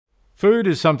Food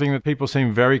is something that people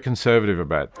seem very conservative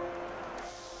about.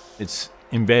 It's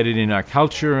embedded in our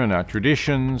culture and our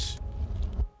traditions.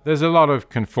 There's a lot of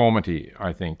conformity,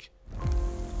 I think.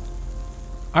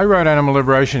 I wrote Animal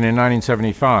Liberation in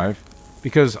 1975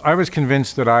 because I was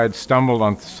convinced that I had stumbled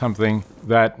on something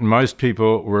that most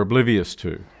people were oblivious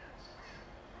to.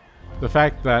 The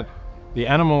fact that the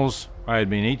animals I had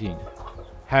been eating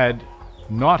had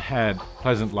not had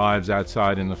pleasant lives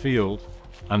outside in the field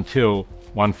until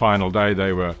one final day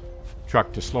they were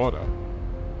trucked to slaughter.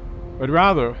 But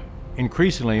rather,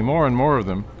 increasingly, more and more of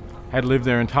them had lived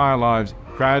their entire lives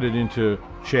crowded into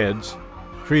sheds,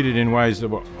 treated in ways that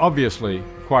were obviously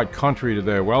quite contrary to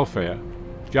their welfare,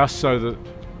 just so that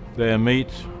their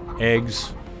meat,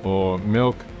 eggs, or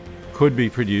milk could be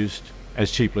produced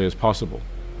as cheaply as possible.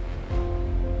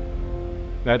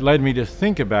 That led me to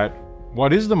think about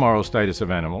what is the moral status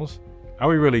of animals? Are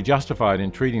we really justified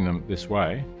in treating them this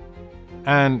way?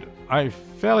 And I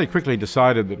fairly quickly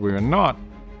decided that we were not,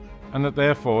 and that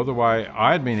therefore the way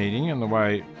I had been eating and the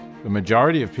way the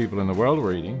majority of people in the world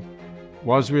were eating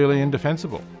was really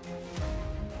indefensible.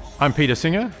 I'm Peter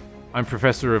Singer. I'm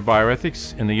Professor of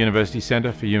Bioethics in the University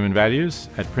Centre for Human Values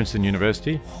at Princeton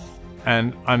University,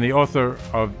 and I'm the author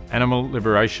of Animal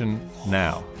Liberation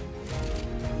Now.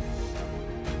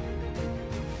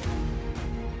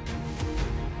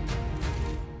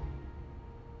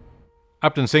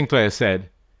 Upton Sinclair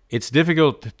said, "It's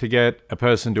difficult to get a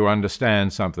person to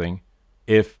understand something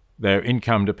if their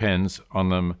income depends on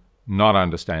them not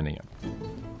understanding it."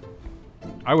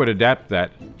 I would adapt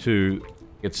that to,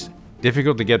 it's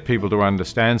difficult to get people to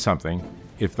understand something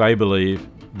if they believe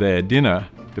their dinner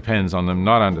depends on them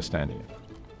not understanding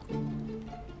it.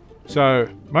 So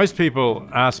most people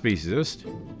are speciesist.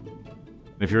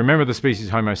 If you remember the species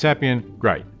Homo sapien,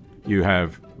 great. You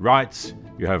have rights,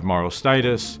 you have moral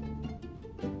status.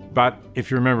 But if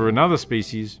you remember another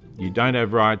species, you don't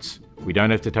have rights, we don't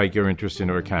have to take your interests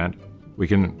into account, we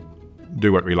can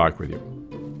do what we like with you.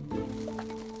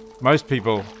 Most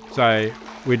people say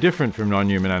we're different from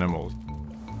non-human animals.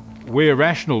 We're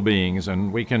rational beings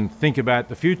and we can think about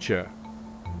the future.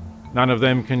 None of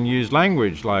them can use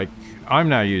language like I'm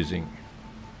now using.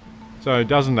 So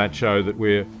doesn't that show that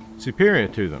we're superior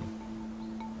to them?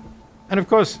 And of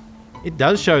course, it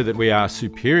does show that we are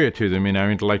superior to them in our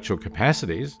intellectual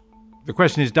capacities. The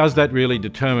question is, does that really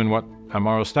determine what our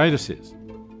moral status is?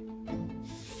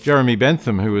 Jeremy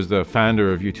Bentham, who was the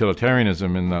founder of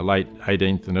utilitarianism in the late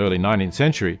 18th and early 19th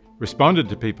century, responded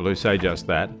to people who say just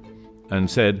that and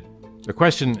said, the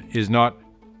question is not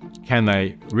can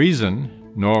they reason,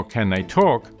 nor can they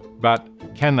talk, but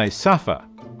can they suffer?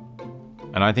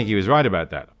 And I think he was right about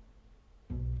that.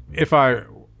 If I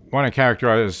want to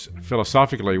characterize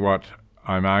philosophically what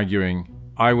I'm arguing,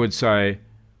 I would say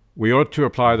we ought to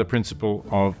apply the principle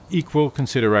of equal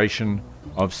consideration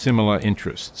of similar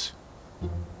interests.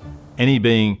 Any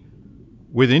being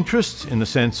with interests in the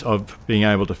sense of being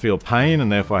able to feel pain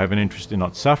and therefore have an interest in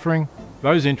not suffering,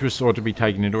 those interests ought to be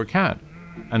taken into account,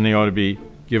 and they ought to be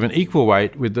given equal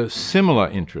weight with the similar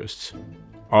interests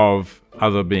of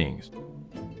other beings.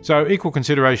 So equal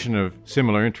consideration of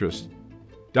similar interests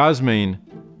does mean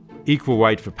equal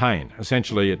weight for pain.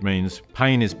 Essentially, it means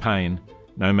pain is pain,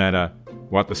 no matter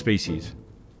what the species.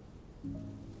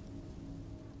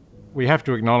 We have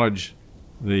to acknowledge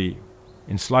the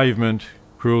enslavement,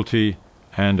 cruelty,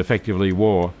 and effectively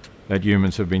war that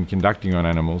humans have been conducting on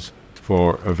animals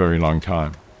for a very long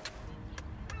time.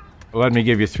 Let me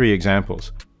give you 3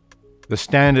 examples. The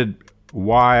standard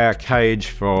wire cage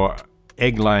for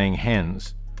egg-laying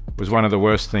hens was one of the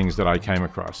worst things that I came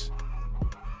across.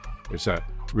 It's a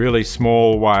really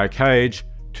small wire cage,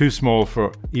 too small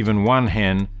for even one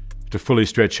hen to fully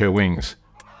stretch her wings.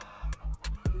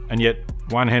 And yet,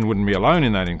 one hen wouldn't be alone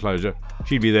in that enclosure.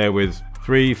 She'd be there with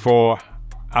 3, 4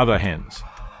 other hens.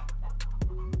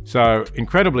 So,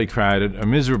 incredibly crowded, a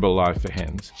miserable life for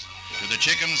hens. Do the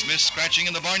chickens miss scratching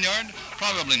in the barnyard?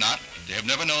 Probably not. They have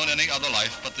never known any other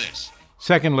life but this.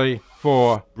 Secondly,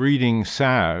 for breeding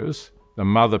sows, the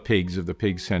mother pigs of the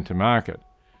pigs sent to market,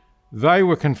 they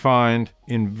were confined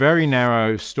in very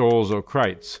narrow stalls or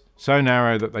crates, so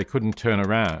narrow that they couldn't turn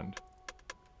around.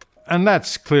 And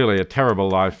that's clearly a terrible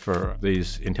life for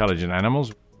these intelligent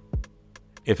animals.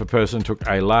 If a person took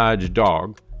a large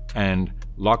dog and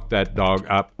locked that dog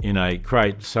up in a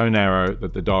crate so narrow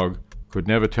that the dog could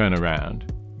never turn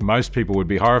around, most people would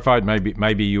be horrified.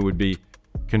 Maybe you would be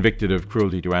convicted of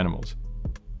cruelty to animals.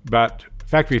 But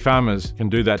factory farmers can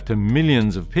do that to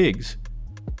millions of pigs,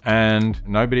 and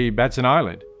nobody bats an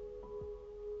eyelid.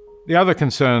 The other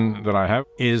concern that I have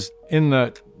is in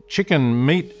the chicken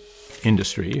meat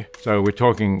industry, so we're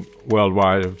talking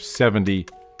worldwide of 70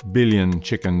 billion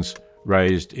chickens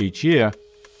raised each year,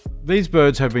 these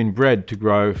birds have been bred to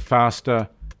grow faster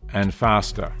and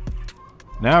faster.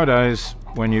 Nowadays,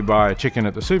 when you buy a chicken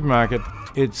at the supermarket,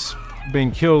 it's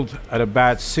been killed at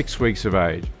about 6 weeks of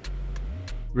age.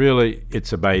 Really,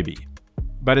 it's a baby.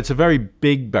 But it's a very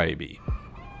big baby.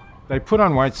 They put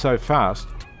on weight so fast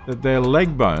that their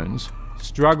leg bones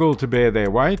struggle to bear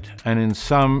their weight, and in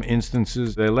some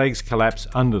instances their legs collapse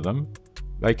under them.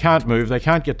 They can't move, they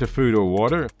can't get to food or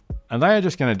water, and they are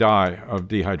just going to die of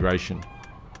dehydration.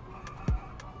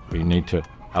 We need to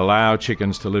allow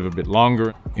chickens to live a bit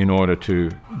longer in order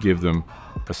to give them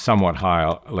a somewhat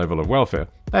higher level of welfare.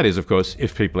 That is, of course,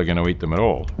 if people are going to eat them at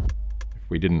all. If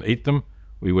we didn't eat them,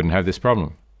 we wouldn't have this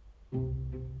problem.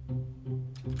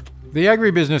 The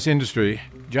agribusiness industry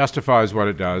justifies what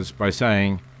it does by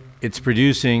saying it's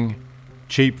producing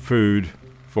cheap food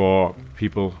for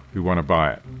people who want to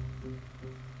buy it.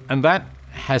 And that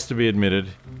has to be admitted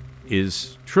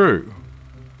is true.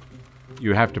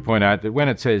 You have to point out that when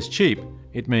it says cheap,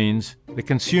 it means the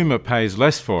consumer pays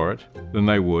less for it than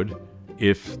they would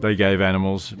if they gave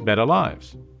animals better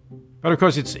lives. But of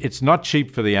course, it's not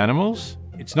cheap for the animals.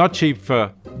 It's not cheap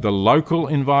for the local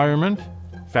environment.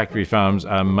 Factory farms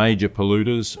are major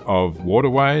polluters of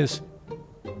waterways.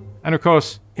 And of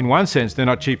course, in one sense, they're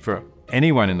not cheap for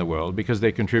anyone in the world because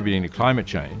they're contributing to climate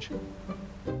change.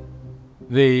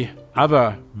 The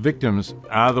other victims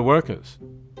are the workers.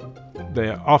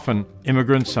 They're often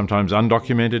immigrants, sometimes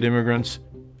undocumented immigrants,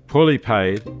 poorly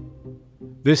paid.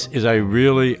 This is a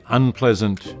really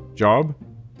unpleasant job.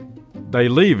 They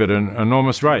leave at an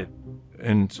enormous rate.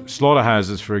 In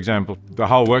slaughterhouses, for example, the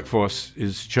whole workforce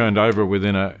is churned over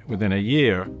within a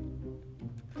year.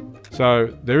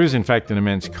 So there is, in fact, an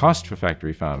immense cost for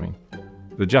factory farming.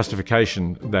 The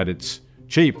justification that it's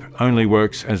cheap only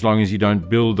works as long as you don't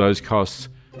build those costs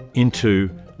into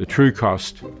the true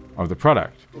cost of the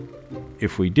product.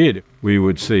 If we did, we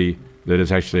would see that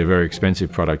it's actually a very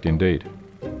expensive product indeed.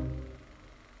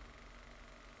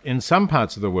 In some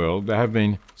parts of the world, there have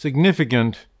been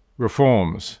significant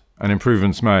reforms and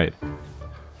improvements made.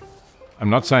 I'm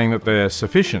not saying that they're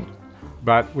sufficient,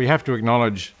 but we have to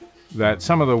acknowledge that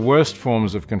some of the worst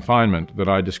forms of confinement that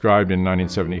I described in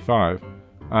 1975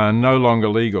 are no longer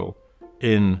legal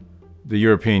in the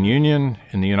European Union,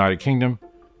 in the United Kingdom,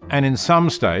 and in some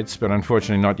states, but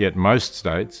unfortunately not yet most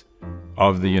states,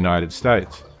 of the United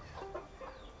States.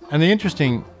 And the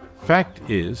interesting fact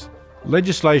is,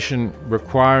 legislation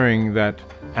requiring that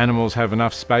animals have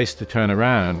enough space to turn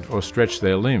around or stretch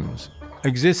their limbs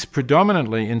exists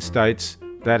predominantly in states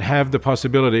that have the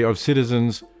possibility of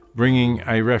citizens bringing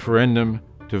a referendum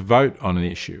to vote on an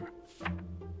issue.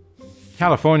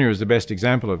 California is the best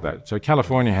example of that. So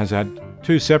California has had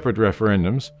 2 separate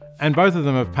referendums, and both of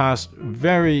them have passed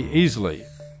very easily.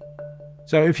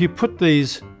 So if you put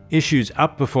these issues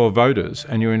up before voters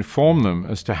and you inform them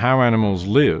as to how animals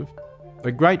live,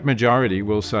 the great majority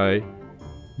will say,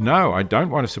 no, I don't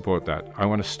want to support that. I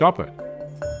want to stop it.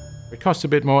 It costs a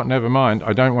bit more, never mind.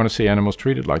 I don't want to see animals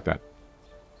treated like that.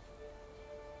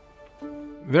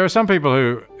 There are some people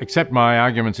who accept my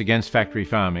arguments against factory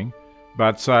farming,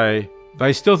 but say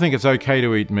they still think it's okay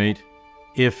to eat meat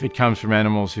if it comes from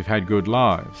animals who've had good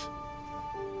lives.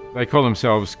 They call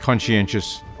themselves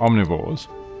conscientious omnivores.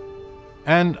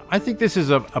 And I think this is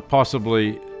a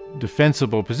possibly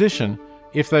defensible position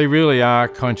if they really are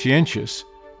conscientious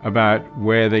about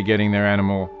where they're getting their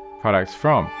animal products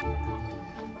from.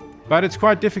 But it's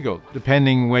quite difficult,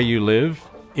 depending where you live.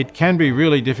 It can be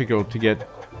really difficult to get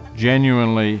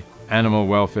genuinely animal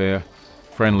welfare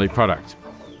friendly products.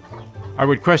 I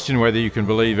would question whether you can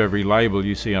believe every label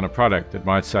you see on a product that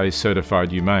might say certified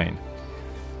humane.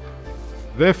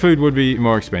 Their food would be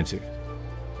more expensive.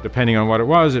 Depending on what it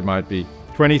was, it might be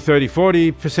 20, 30,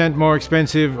 40% more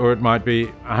expensive, or it might be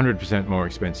 100% more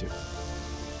expensive.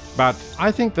 But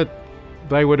I think that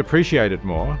they would appreciate it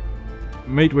more.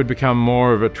 Meat would become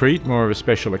more of a treat, more of a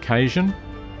special occasion.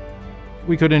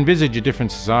 We could envisage a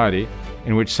different society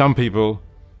in which some people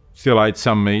still ate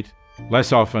some meat,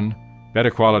 less often,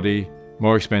 better quality,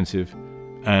 more expensive,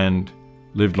 and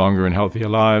lived longer and healthier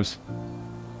lives.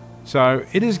 So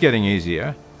it is getting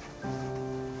easier.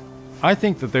 I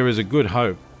think that there is a good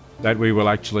hope that we will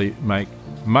actually make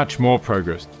much more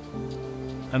progress.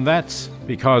 And that's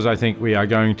because I think we are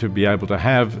going to be able to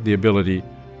have the ability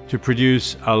to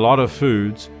produce a lot of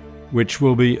foods which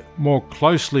will be more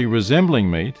closely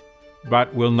resembling meat,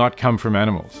 but will not come from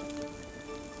animals.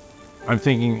 I'm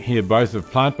thinking here both of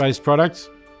plant-based products,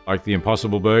 like the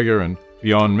Impossible Burger and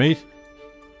Beyond Meat,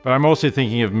 but I'm also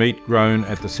thinking of meat grown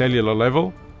at the cellular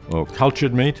level, or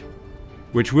cultured meat,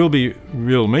 which will be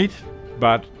real meat,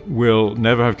 but will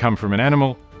never have come from an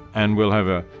animal and will have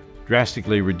a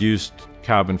drastically reduced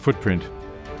carbon footprint.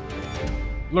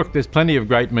 Look, there's plenty of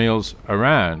great meals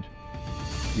around.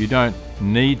 You don't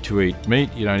need to eat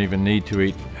meat, you don't even need to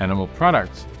eat animal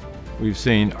products. We've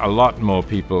seen a lot more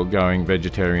people going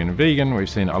vegetarian and vegan. We've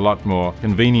seen a lot more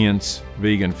convenience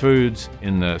vegan foods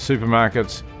in the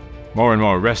supermarkets. More and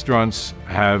more restaurants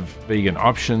have vegan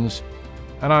options.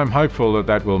 And I'm hopeful that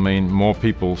that will mean more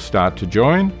people start to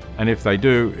join. And if they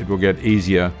do, it will get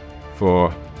easier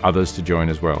for others to join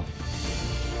as well.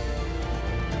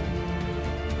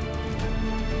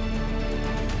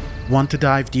 Want to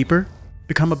dive deeper?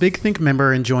 Become a Big Think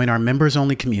member and join our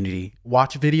members-only community,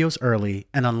 watch videos early,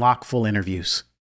 and unlock full interviews.